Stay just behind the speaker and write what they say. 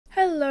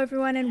Hello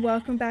everyone and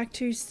welcome back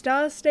to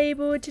Star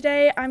Stable.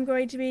 Today I'm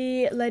going to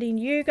be letting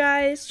you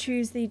guys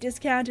choose the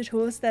discounted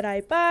horse that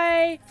I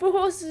buy. For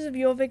horses of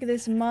your pick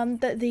this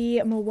month,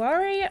 the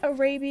Mawari,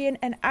 Arabian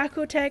and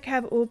Aquatech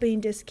have all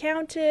been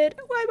discounted.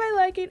 Why am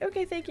I liking?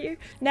 Okay, thank you.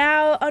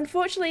 Now,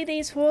 unfortunately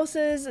these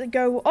horses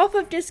go off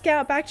of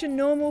discount back to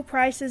normal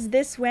prices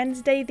this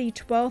Wednesday, the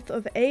 12th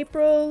of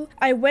April.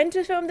 I went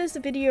to film this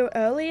video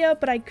earlier,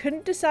 but I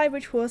couldn't decide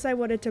which horse I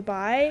wanted to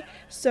buy.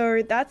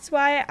 So that's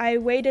why I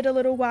waited a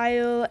little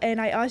while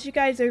and I asked you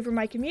guys over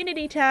my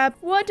community tab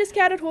what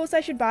discounted horse I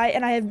should buy,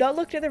 and I have not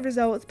looked at the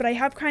results, but I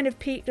have kind of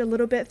peeked a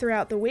little bit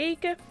throughout the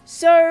week.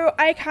 So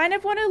I kind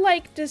of want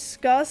to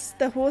discuss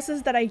the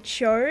horses that I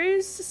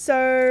chose.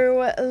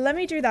 So let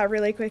me do that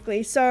really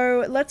quickly.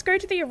 So let's go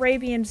to the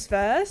Arabians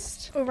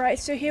first. Alright,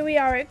 so here we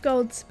are at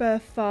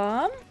Goldspur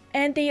Farm.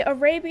 And the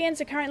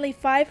Arabians are currently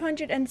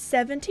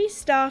 570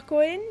 star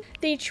coin.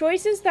 The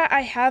choices that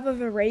I have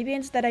of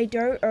Arabians that I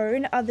don't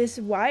own are this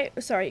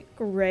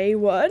grey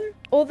one,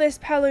 or this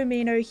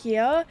Palomino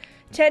here.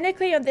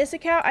 Technically on this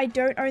account I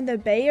don't own the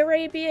Bay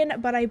Arabian,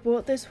 but I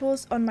bought this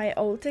horse on my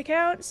alt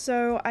account,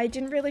 so I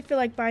didn't really feel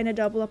like buying a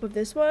double up of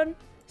this one.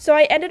 So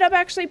I ended up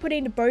actually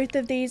putting both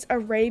of these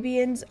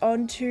Arabians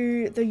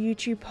onto the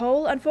YouTube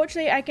poll.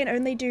 Unfortunately I can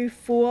only do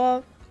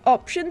 4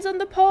 options on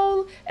the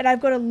poll, and I've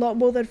got a lot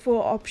more than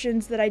 4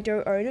 options that I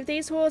don't own of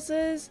these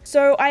horses.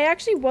 So I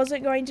actually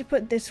wasn't going to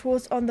put this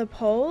horse on the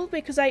poll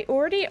because I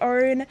already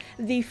own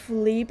the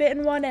flea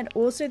bitten one and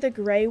also the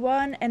grey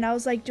one, and I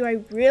was like, do I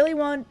really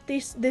want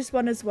this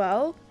one as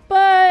well?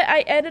 But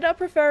I ended up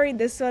preferring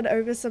this one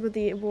over some of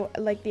the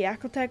the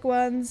Aquatech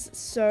ones.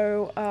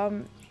 So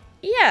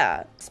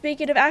yeah,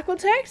 speaking of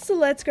Aquatech, so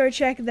let's go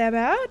check them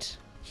out.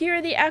 Here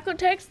are the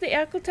Aquatechs. The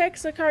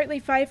Aquatechs are currently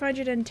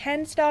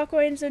 510 star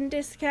coins on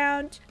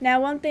discount. Now,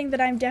 one thing that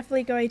I'm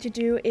definitely going to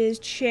do is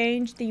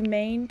change the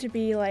mane to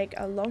be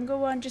a longer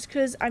one, just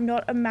because I'm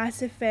not a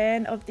massive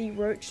fan of the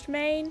roached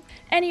mane.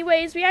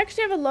 Anyways, we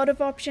actually have a lot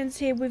of options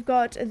here. We've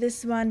got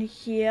this one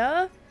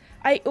here.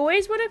 I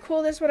always want to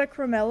call this one a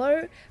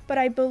Cremello, but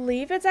I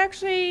believe it's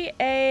actually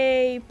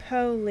a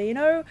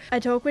Paulino. I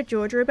talked with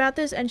Georgia about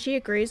this and she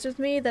agrees with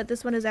me that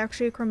this one is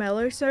actually a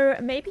Cremello. So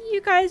maybe you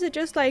guys are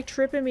just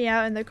tripping me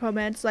out in the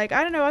comments. I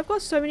don't know, I've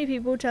got so many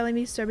people telling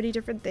me so many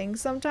different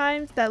things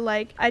sometimes that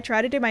I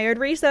try to do my own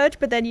research,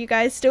 but then you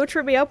guys still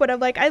trip me up when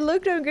I'm I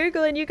looked on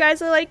Google and you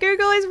guys are like,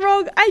 Google is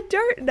wrong. I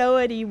don't know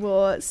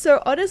anymore.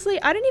 So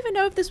honestly, I don't even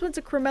know if this one's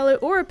a Cremello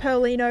or a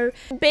Paulino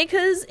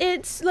because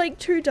it's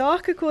too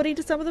dark according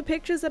to some of the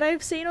pictures that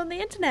I've seen on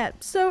the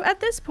internet. So at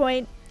this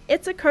point,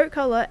 it's a coat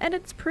color and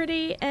it's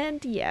pretty,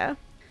 and yeah.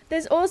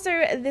 There's also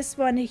this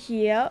one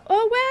here.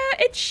 Oh wow,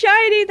 it's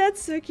shiny.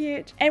 That's so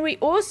cute. And we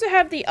also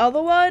have the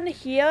other one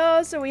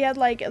here. So we had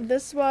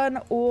this one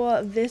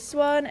or this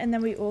one, and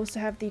then we also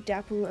have the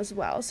Dapple as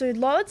well. So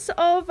lots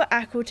of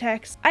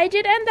Aquatechs. I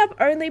did end up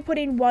only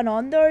putting one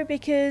on though,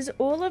 because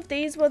all of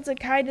these ones are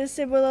kind of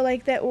similar.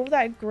 They're all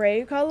that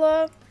gray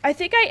color. I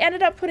think I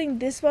ended up putting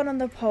this one on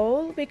the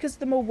poll because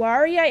the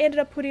Mawari I ended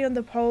up putting on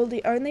the poll,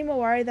 the only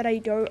Mawari that I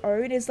don't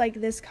own is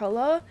this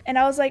color. And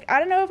I was like, I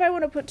don't know if I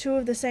want to put 2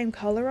 of the same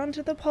color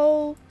onto the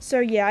poll. So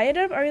yeah, I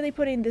ended up only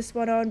putting this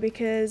one on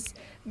because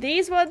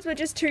these ones were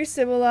just too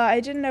similar. I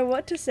didn't know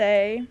what to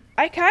say.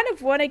 I kind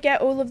of want to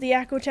get all of the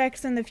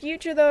Aquatechs in the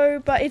future though,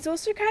 but it's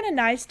also kind of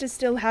nice to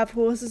still have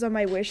horses on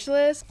my wish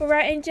list.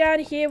 Alright, and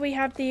down here we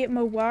have the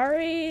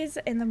Mawaris,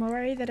 and the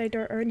Mawari that I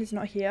don't own is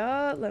not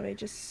here. Let me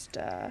just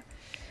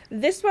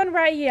this one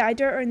right here, I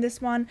don't own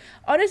this one.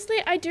 Honestly,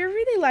 I do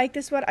really like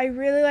this one. I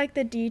really like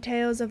the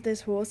details of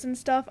this horse and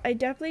stuff. I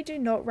definitely do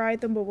not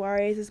ride the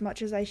Mawaris as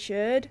much as I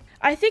should.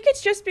 I think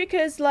it's just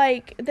because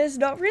there's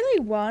not really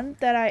one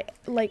that I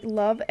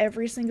love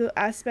every single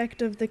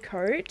aspect of the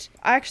coat.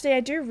 Actually,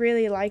 I do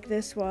really like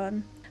this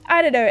one.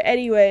 I don't know,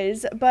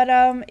 anyways. But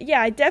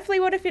yeah, I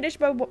definitely want to finish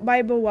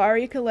my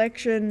Mawari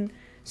collection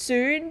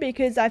soon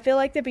because I feel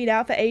like they've been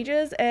out for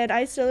ages and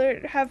I still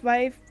don't have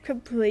my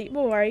complete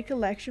Mawari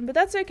collection, but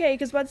that's okay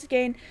because once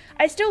again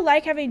I still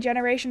like having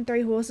generation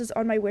 3 horses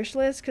on my wish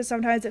list because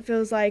sometimes it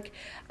feels like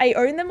I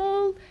own them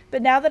all,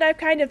 but now that I've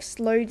kind of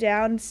slowed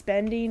down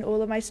spending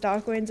all of my star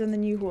coins on the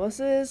new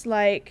horses,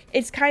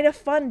 it's kind of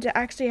fun to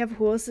actually have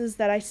horses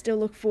that I still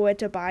look forward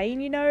to buying,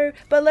 you know.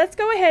 But let's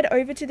go ahead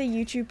over to the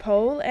YouTube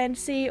poll and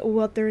see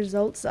what the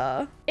results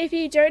are. If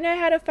you don't know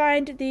how to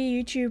find the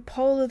YouTube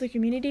poll or the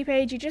community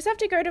page, you just have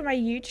to go to my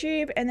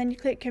YouTube and then you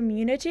click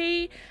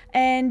community,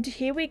 and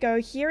here we go.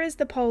 Here is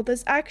the poll.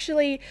 There's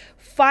actually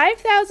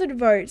 5,000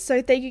 votes,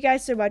 so thank you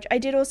guys so much. I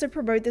did also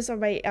promote this on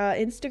my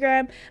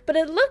Instagram, but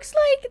it looks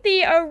like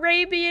the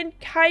Arabian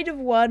kind of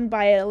won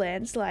by a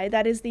landslide.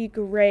 That is the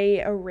grey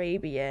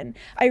Arabian.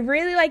 I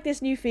really like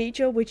this new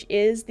feature, which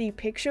is the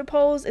picture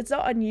polls. It's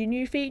not a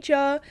new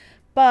feature,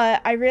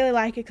 but I really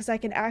like it because I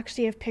can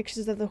actually have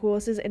pictures of the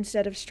horses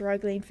instead of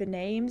struggling for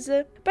names.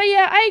 But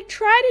yeah, I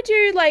try to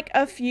do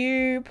a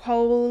few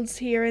polls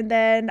here and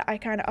then. I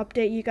kind of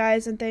update you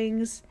guys and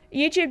things.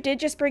 YouTube did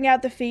just bring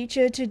out the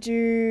feature to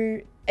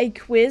do a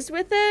quiz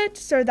with it,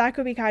 so that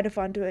could be kind of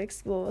fun to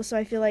explore. So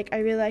I feel like I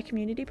really like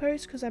community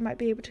posts because I might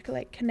be able to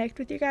like connect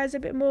with you guys a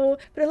bit more.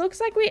 But it looks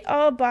like we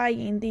are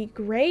buying the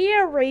Grey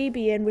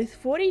Arabian with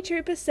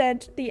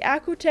 42%, the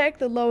Aquatech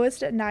the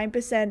lowest at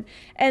 9%,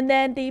 and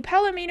then the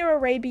Palomino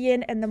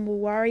Arabian and the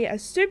Mawari are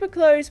super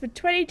close with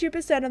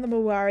 22% on the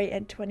Mawari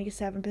and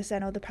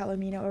 27% on the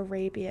Palomino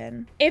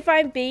Arabian. If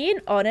I'm being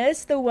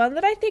honest, the one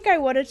that I think I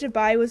wanted to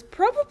buy was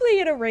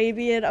probably an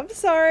Arabian. I'm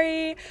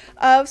sorry.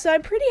 So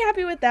I'm pretty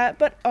happy with that,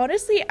 but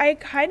honestly, I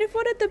kind of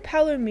wanted the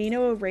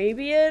Palomino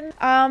Arabian.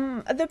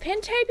 The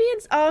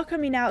Pentabians are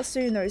coming out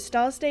soon though.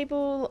 Star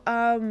Stable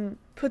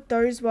put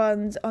those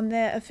ones on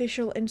their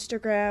official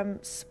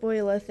Instagram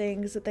spoiler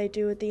things that they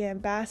do with the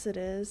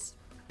ambassadors.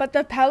 But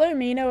the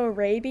Palomino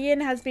Arabian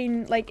has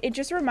been, like, it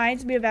just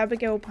reminds me of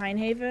Abigail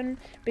Pinehaven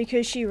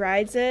because she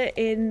rides it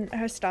in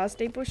her Star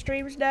Stable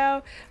streams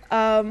now.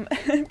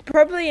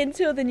 Probably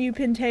until the new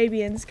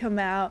Pentabians come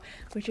out,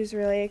 which is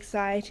really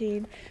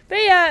exciting. But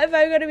yeah, if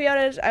I'm gonna be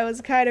honest, I was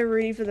kind of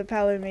rooting for the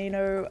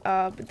Palomino,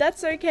 but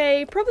that's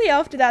okay. Probably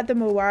after that the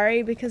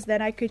Mawari, because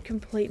then I could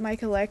complete my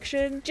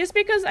collection. Just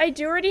because I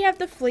do already have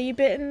the Flea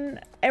Bitten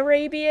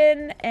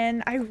Arabian,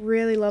 and I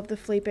really love the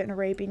Flea Bitten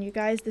Arabian, you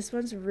guys. This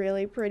one's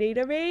really pretty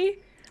to me.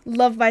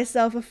 Love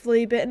myself a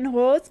flea bitten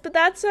horse, but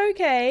that's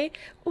okay.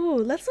 Ooh,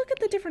 let's look at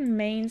the different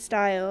mane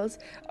styles.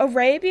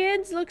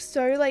 Arabians look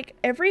so, like,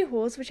 every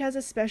horse which has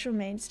a special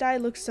mane style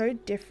looks so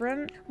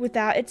different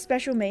without its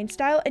special mane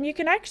style, and you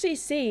can actually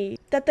see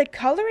that the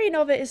coloring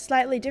of it is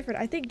slightly different.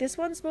 I think this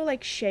one's more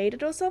like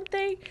shaded or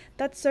something.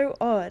 That's so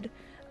odd.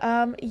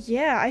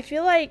 Yeah, I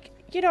feel like,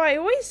 you know, I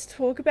always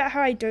talk about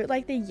how I don't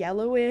like the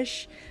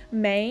yellowish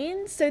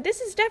mane. So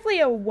this is definitely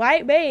a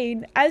white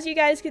mane. As you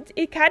guys can,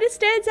 it kind of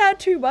stands out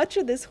too much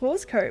on this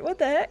horse coat. What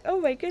the heck?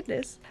 Oh my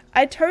goodness.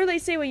 I totally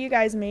see what you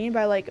guys mean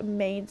by like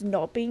manes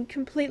not being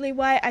completely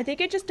white. I think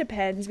it just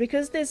depends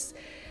because this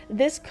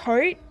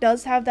coat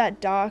does have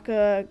that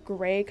darker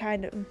gray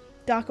kind of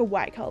darker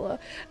white color.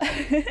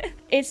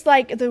 It's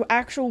like the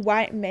actual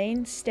white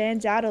mane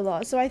stands out a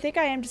lot, so I think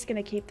I am just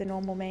gonna keep the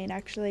normal mane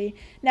actually.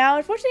 Now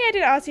unfortunately I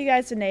didn't ask you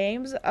guys the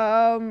names,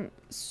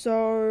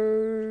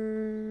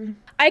 so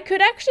I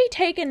could actually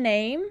take a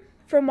name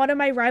from one of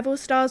my Rival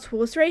Stars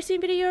horse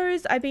racing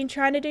videos. I've been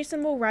trying to do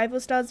some more Rival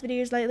Stars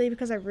videos lately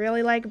because I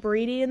really like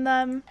breeding in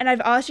them, and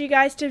I've asked you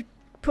guys to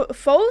put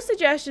full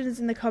suggestions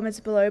in the comments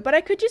below, but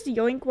I could just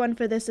yoink one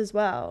for this as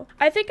well.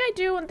 I think I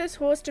do want this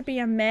horse to be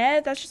a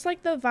mare. That's just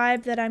like the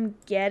vibe that I'm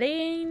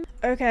getting.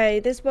 Okay,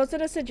 this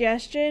wasn't a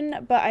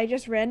suggestion, but I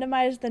just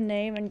randomized the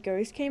name and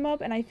Ghost came up,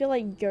 and I feel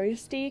like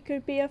Ghosty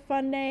could be a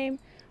fun name.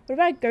 What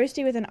about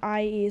Ghosty with an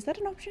IE? Is that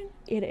an option?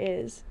 It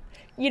is.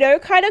 You know,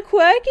 kind of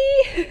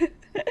quirky.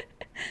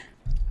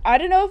 I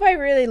don't know if I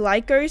really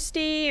like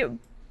Ghosty,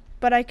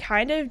 but I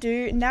kind of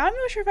do. Now I'm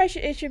not sure if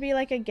it should be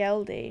like a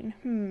gelding.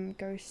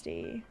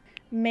 Ghosty.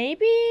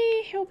 Maybe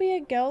he'll be a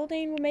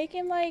gelding. We'll make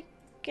him like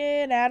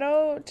an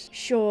adult.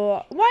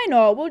 Sure, why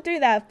not? We'll do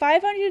that.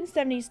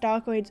 570 star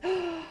coins.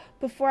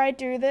 Before I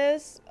do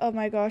this, oh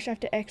my gosh, I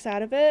have to X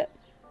out of it.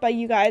 But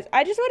you guys,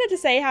 I just wanted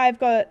to say how I've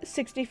got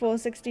 64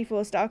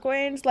 star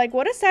coins. Like,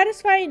 what a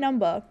satisfying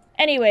number.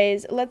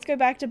 Anyways, let's go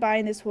back to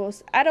buying this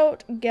horse.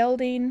 Adult,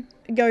 gelding,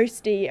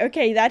 ghosty.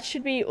 Okay, that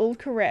should be all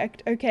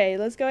correct. Okay,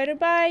 let's go ahead and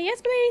buy.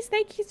 Yes, please.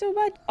 Thank you so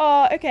much.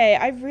 Oh, okay.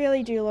 I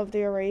really do love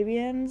the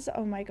Arabians.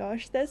 Oh my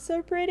gosh, they're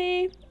so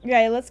pretty.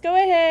 Okay, let's go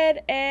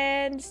ahead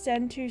and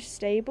send to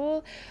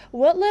stable.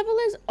 What level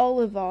is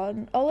Olive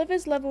on? Olive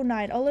is level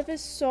 9. Olive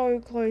is so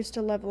close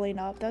to leveling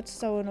up. That's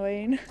so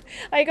annoying.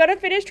 I gotta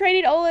finish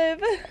training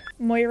Olive.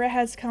 Moira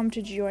has come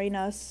to join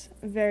us.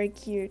 Very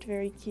cute,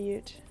 very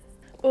cute.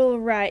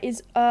 Alright,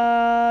 is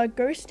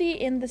Ghosty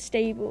in the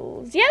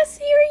stables? Yes,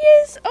 here he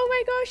is! Oh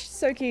my gosh,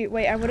 so cute.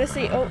 Wait, I want to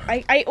see. Oh,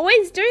 I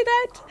always do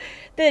that!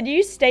 The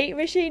new state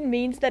machine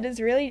means that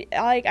it's really,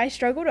 like, I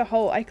struggle to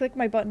hold. I click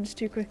my buttons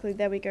too quickly.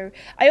 There we go.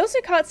 I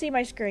also can't see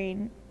my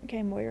screen.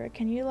 Okay, Moira,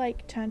 can you,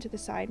 like, turn to the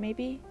side,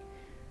 maybe?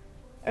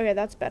 Okay,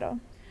 that's better.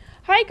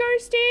 Hi,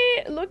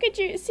 Ghosty! Look at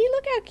you. See,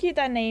 look how cute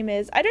that name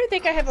is. I don't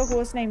think I have a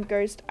horse named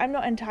Ghost. I'm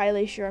not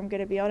entirely sure, I'm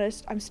gonna be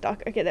honest. I'm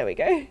stuck. Okay, there we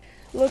go.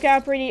 Look how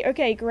pretty.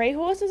 Okay, grey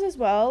horses as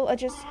well are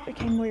just...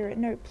 Okay, Moira,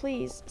 no,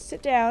 please,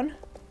 sit down.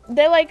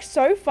 They're, like,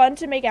 so fun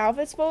to make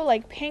outfits for.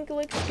 Like, pink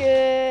looks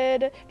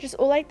good. Just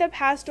all, like, the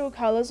pastel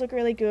colors look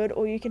really good.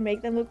 Or you can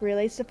make them look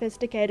really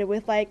sophisticated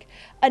with, like,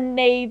 a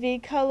navy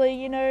color,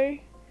 you know?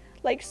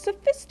 Like,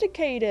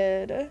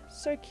 sophisticated.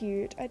 So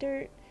cute. I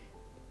don't...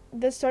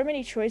 There's so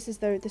many choices,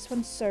 though. This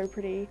one's so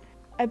pretty.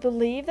 I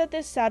believe that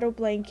this saddle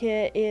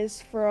blanket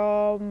is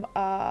from,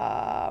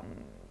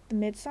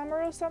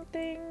 Midsummer or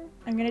something.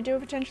 I'm gonna do a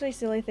potentially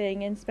silly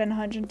thing and spend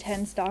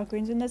 110 star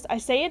coins in this. I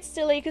say it's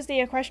silly because the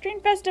Equestrian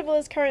Festival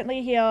is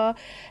currently here,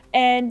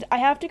 and I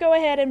have to go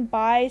ahead and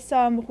buy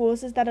some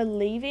horses that are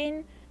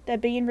leaving. They're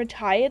being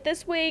retired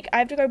this week. I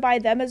have to go buy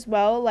them as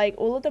well. Like,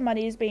 all of the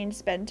money is being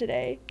spent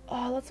today.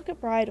 Oh, let's look at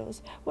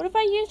bridles. What if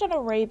I used an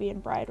Arabian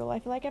bridle? I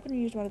feel like I haven't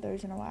used one of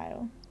those in a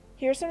while.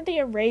 Here are some of the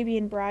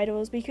Arabian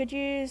bridles. We could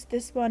use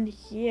this one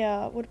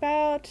here. What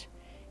about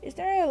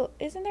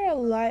Isn't there a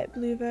light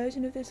blue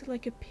version of this,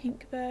 like a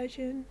pink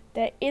version?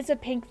 There is a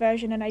pink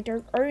version and I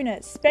don't own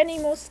it.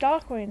 Spending more star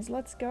coins,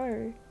 let's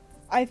go.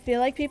 I feel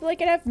like people are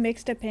gonna have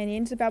mixed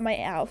opinions about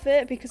my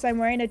outfit because I'm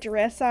wearing a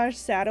dressage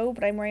saddle,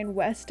 but I'm wearing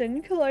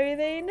Western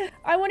clothing.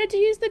 I wanted to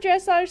use the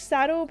dressage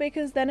saddle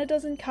because then it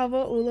doesn't cover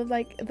all of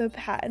like the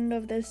pattern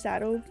of the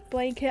saddle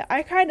blanket.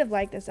 I kind of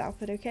like this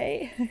outfit,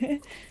 okay?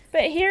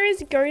 But here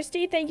is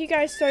Ghosty. Thank you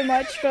guys so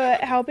much for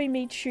helping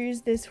me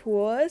choose this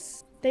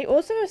horse. They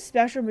also have a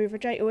special move,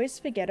 which I always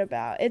forget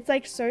about. It's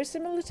like so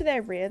similar to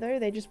their rear though,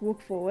 they just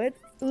walk forward.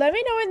 Let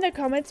me know in the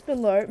comments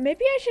below.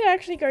 Maybe I should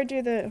actually go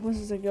do the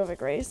Horses of Jorvik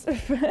race.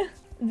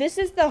 This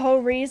is the whole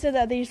reason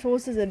that these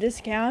horses are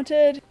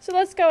discounted. So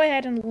let's go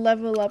ahead and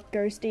level up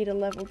Ghosty to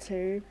level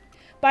 2.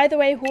 By the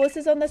way,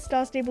 horses on the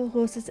Star Stable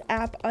Horses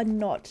app are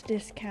not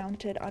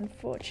discounted,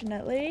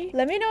 unfortunately.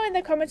 Let me know in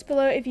the comments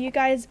below if you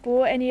guys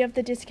bought any of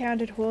the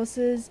discounted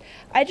horses.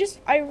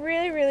 I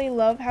really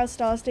love how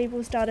Star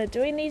Stable started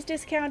doing these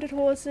discounted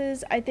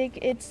horses. I think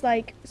it's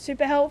like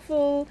super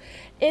helpful.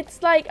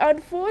 It's like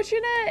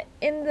unfortunate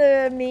in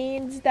the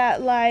means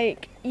that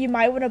like you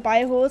might want to buy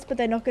a horse, but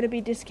they're not going to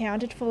be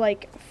discounted for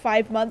like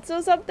 5 months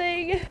or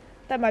something.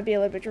 That might be a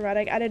little bit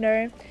dramatic, I don't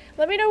know.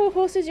 Let me know what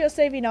horses you're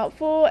saving up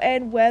for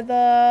and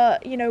whether,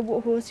 you know,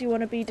 what horse you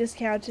want to be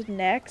discounted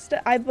next.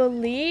 I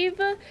believe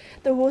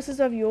the Horses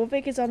of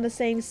Jorvik is on the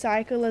same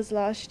cycle as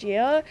last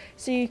year,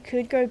 so you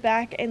could go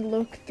back and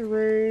look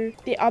through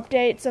the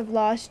updates of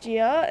last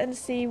year and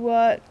see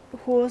what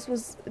horse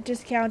was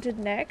discounted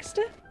next.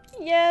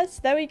 Yes,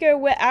 there we go.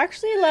 We're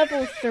actually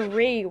level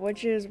 3,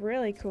 which is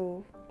really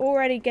cool.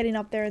 Already getting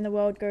up there in the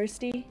world,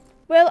 Ghosty.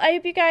 Well, I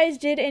hope you guys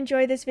did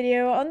enjoy this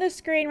video. On the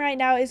screen right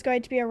now is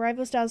going to be a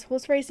Rival Stars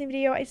horse racing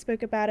video. I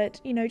spoke about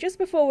it, you know, just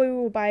before we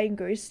were buying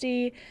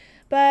Ghosty.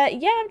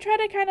 But yeah, I'm trying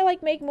to kind of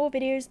like make more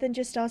videos than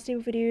just Star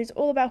Stable videos,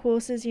 all about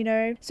horses, you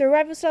know. So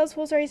Rival Stars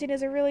horse racing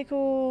is a really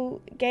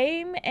cool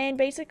game, and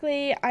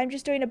basically I'm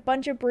just doing a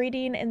bunch of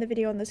breeding in the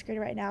video on the screen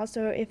right now.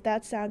 So if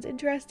that sounds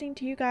interesting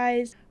to you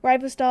guys,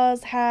 Rival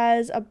Stars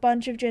has a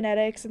bunch of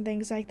genetics and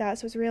things like that.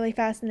 So it's really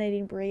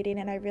fascinating breeding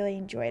and I really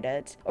enjoyed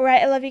it.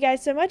 Alright, I love you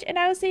guys so much and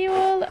I will see you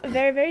all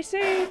very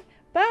soon.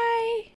 Bye!